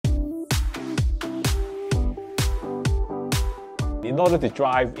In order to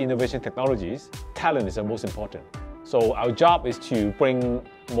drive innovation technologies, talent is the most important. So our job is to bring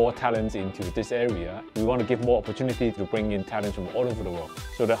more talents into this area. We want to give more opportunity to bring in talents from all over the world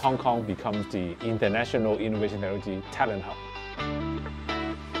so that Hong Kong becomes the international innovation technology talent hub.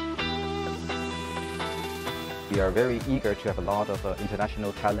 We are very eager to have a lot of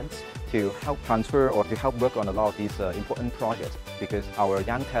international talents to help transfer or to help work on a lot of these important projects, because our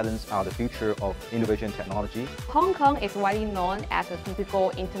young talents are the future of innovation technology. Hong Kong is widely known as a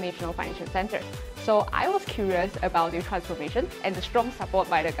typical international financial center. So I was curious about the transformation and the strong support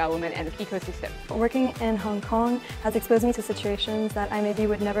by the government and the ecosystem. Working in Hong Kong has exposed me to situations that I maybe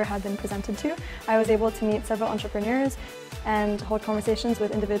would never have been presented to. I was able to meet several entrepreneurs and hold conversations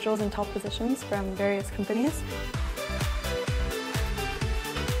with individuals in top positions from various companies.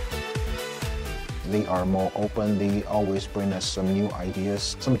 They are more open, they always bring us some new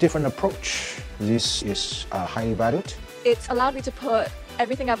ideas, some different approach. This is highly valued. It's allowed me to put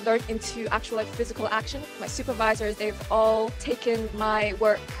everything I've learned into actual physical action. My supervisors, they've all taken my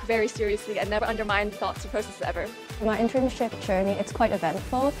work very seriously and never undermined thoughts or processes ever. My internship journey, it's quite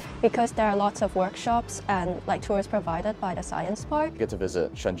eventful because there are lots of workshops and tours provided by the science park. You get to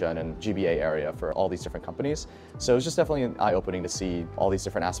visit Shenzhen and GBA area for all these different companies. So it's just definitely eye-opening to see all these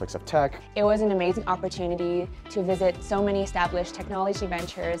different aspects of tech. It was an amazing opportunity to visit so many established technology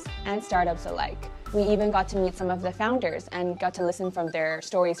ventures and startups alike. We even got to meet some of the founders and got to listen from their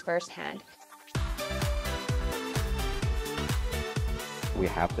stories firsthand. We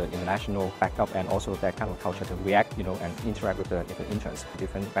have the international backup and also that kind of culture to react, and interact with the different interns,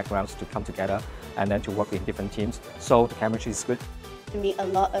 different backgrounds to come together and then to work in different teams. So the chemistry is good. To meet a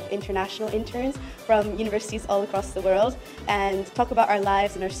lot of international interns from universities all across the world and talk about our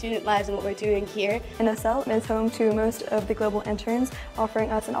lives and our student lives and what we're doing here. NSL is home to most of the global interns,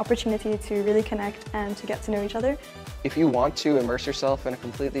 offering us an opportunity to really connect and to get to know each other. If you want to immerse yourself in a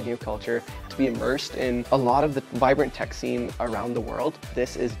completely new culture, to be immersed in a lot of the vibrant tech scene around the world,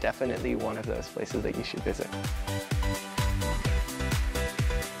 this is definitely one of those places that you should visit.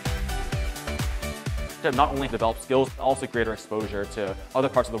 To not only develop skills, but also greater exposure to other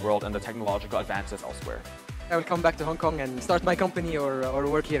parts of the world and the technological advances elsewhere. I will come back to Hong Kong and start my company or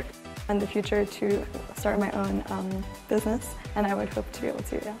work here. In the future to start my own business, and I would hope to be able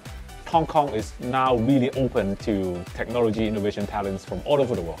to, yeah. Hong Kong is now really open to technology innovation talents from all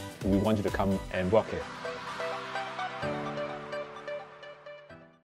over the world. We want you to come and work here.